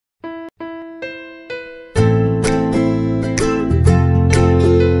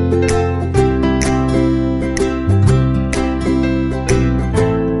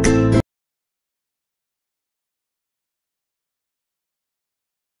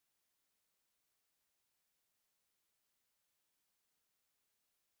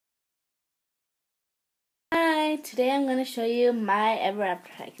Hi, today I'm going to show you my Ever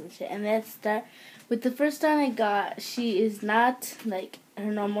After High collection. And let's start with the first one I got. She is not like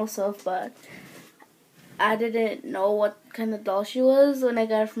her normal self, but I didn't know what kind of doll she was when I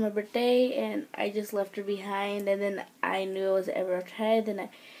got her for my birthday, and I just left her behind, and then I knew it was Ever After High. Then I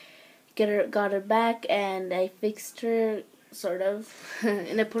got her back, and I fixed her, sort of,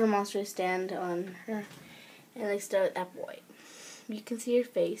 and I put a monster stand on her, and I started with Apple White. You can see her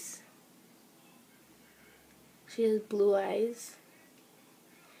face. She has blue eyes.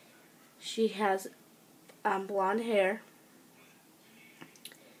 She has blonde hair.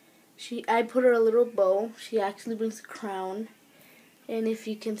 I put her a little bow. She actually brings a crown. And if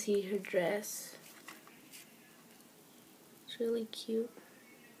you can see her dress, it's really cute.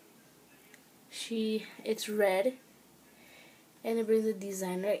 It's red. And it brings a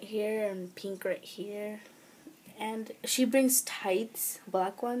design right here and pink right here. And she brings tights,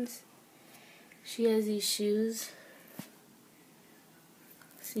 black ones. She has these shoes.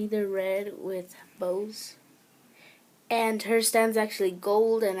 See, they're red with bows. And her stand's actually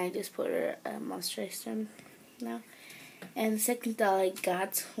gold, and I just put her a monster stand now. And the second doll I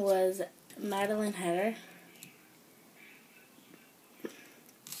got was Madeline Hatter.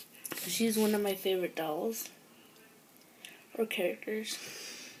 She's one of my favorite dolls or characters.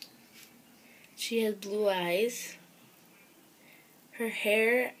 She has blue eyes. Her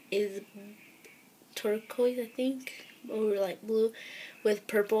hair is turquoise, I think, or light blue with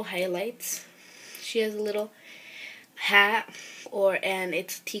purple highlights. She has a little hat, and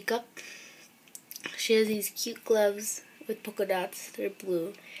it's a teacup. She has these cute gloves with polka dots. They're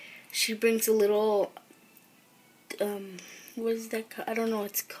blue. She brings a little what is that called? I don't know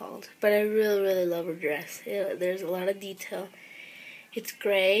what it's called, but I really love her dress. There's a lot of detail. It's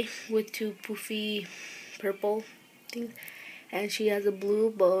gray with two poofy purple things, and she has a blue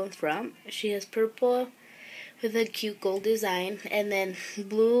bow in front. She has purple with a cute gold design, and then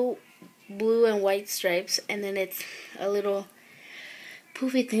blue and white stripes, and then it's a little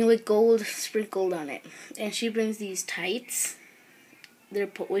poofy thing with gold sprinkled on it. And she brings these tights.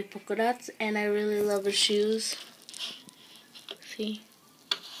 They're with polka dots, and I really love her shoes. See?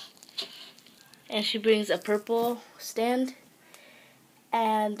 And she brings a purple stand.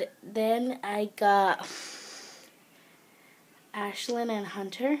 And then I got Ashlyn and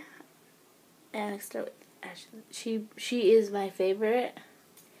Hunter. And I start with Ashlyn. She is my favorite.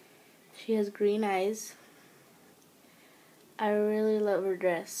 She has green eyes. I really love her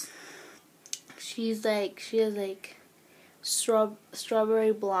dress. She has like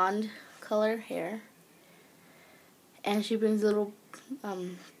strawberry blonde color hair, and she brings little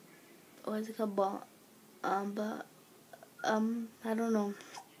what is it called? I don't know.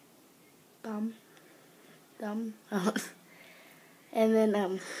 And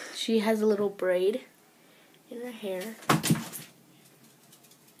then she has a little braid in her hair.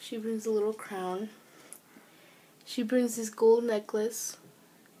 She brings a little crown. She brings this gold necklace.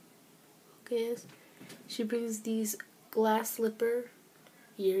 Okay, she brings these glass slipper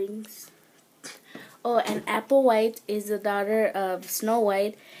earrings. Oh, and Apple White is the daughter of Snow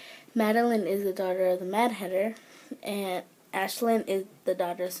White. Madeline is the daughter of the Mad Hatter. And Ashlyn is the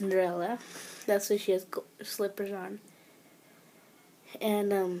daughter of Cinderella. That's why she has slippers on.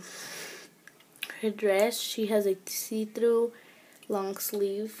 And her dress, she has a see-through long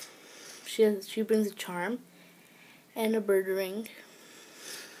sleeve. She brings a charm and a bird ring.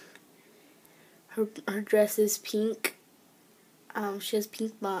 Her dress is pink. She has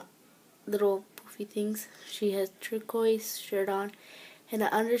pink little poofy things. She has turquoise shirt on and an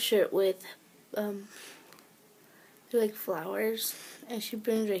undershirt with like flowers. And she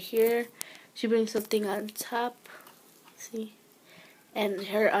brings right here. She brings something on top. See, and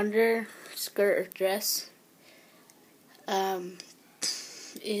her underskirt or dress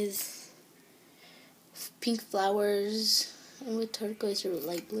is pink flowers and with turquoise or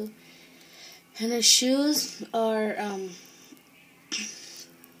light blue. And her shoes are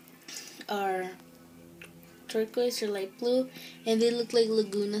turquoise or light blue, and they look like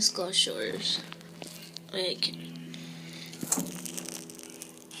Laguna Skull Shores. Like,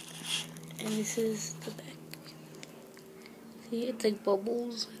 and this is the back. See, it's like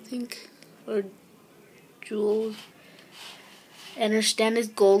bubbles, I think, or jewels. And her stand is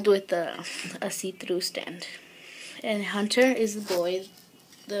gold with a see-through stand. And Hunter is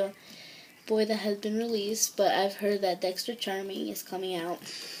the boy that has been released, but I've heard that Dexter Charming is coming out.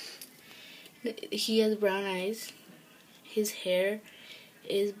 He has brown eyes. His hair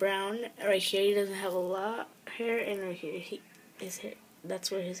is brown. Right here he doesn't have a lot of hair, and right here his hair.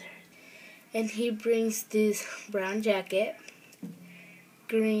 That's where his hair is. And he brings this brown jacket,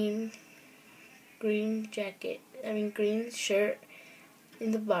 green green green shirt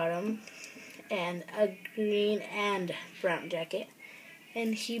in the bottom, and a green and brown jacket.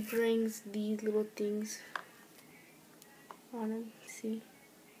 And he brings these little things on him. See?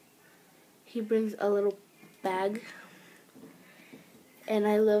 He brings a little bag. And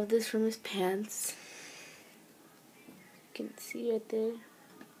I love this from his pants. You can see right there.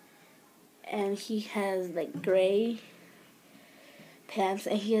 And he has like gray pants,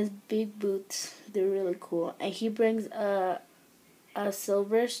 and he has big boots. They're really cool. And he brings a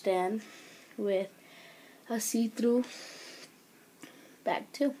silver stand with a see-through bag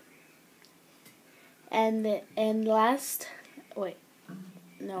too. And last, wait,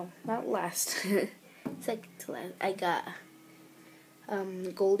 no, not last. Second to last, I got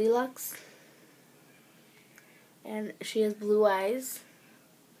Goldilocks, and she has blue eyes,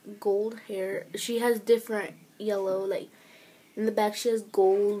 gold hair. She has different yellow, like in the back she has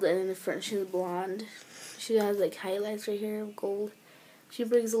gold, and in the front she has blonde. She has like highlights right here of gold. She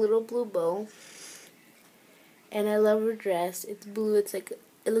brings a little blue bow, and I love her dress. It's blue. It's like,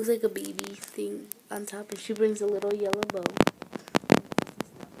 it looks like a baby thing on top, and she brings a little yellow bow.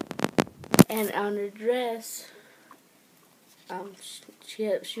 And on her dress,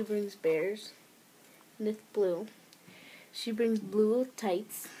 she brings bears, and it's blue. She brings blue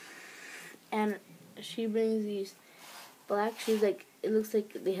tights, and she brings these black shoes. Like, it looks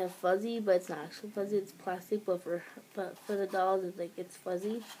like they have fuzzy, but it's not actually fuzzy. It's plastic, but for the dolls, it's like it's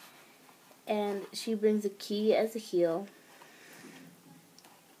fuzzy. And she brings a key as a heel.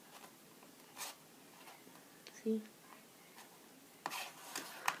 See?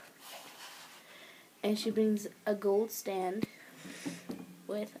 And she brings a gold stand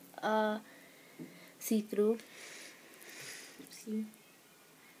with a see-through. See?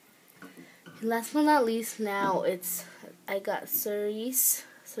 And last but not least, now I got Cerise,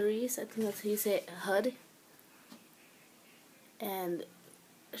 I think that's how you say it, HUD. And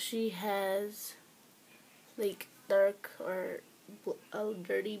she has like dark or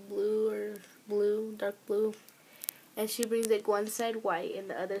dirty blue or blue, dark blue. And she brings like one side white and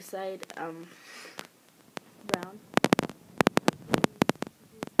the other side brown.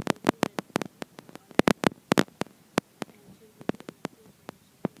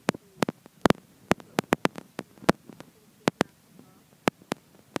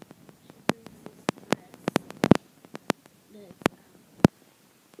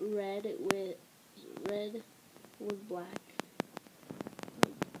 Red with black.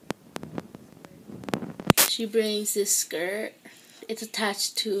 She brings this skirt. It's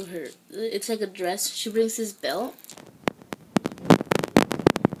attached to her. It's like a dress. She brings this belt.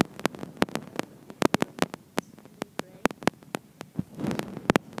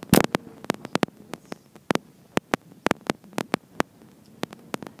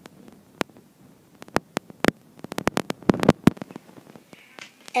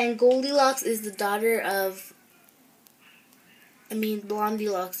 And Goldilocks is the daughter of,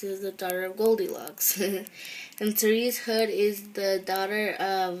 Blondilocks is the daughter of Goldilocks. And Cerise Hood is the daughter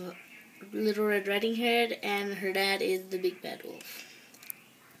of Little Red Riding Hood, and her dad is the Big Bad Wolf.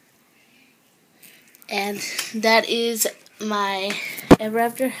 And that is my Ever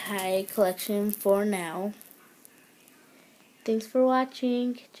After High collection for now. Thanks for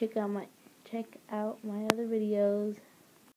watching. Check out my other videos.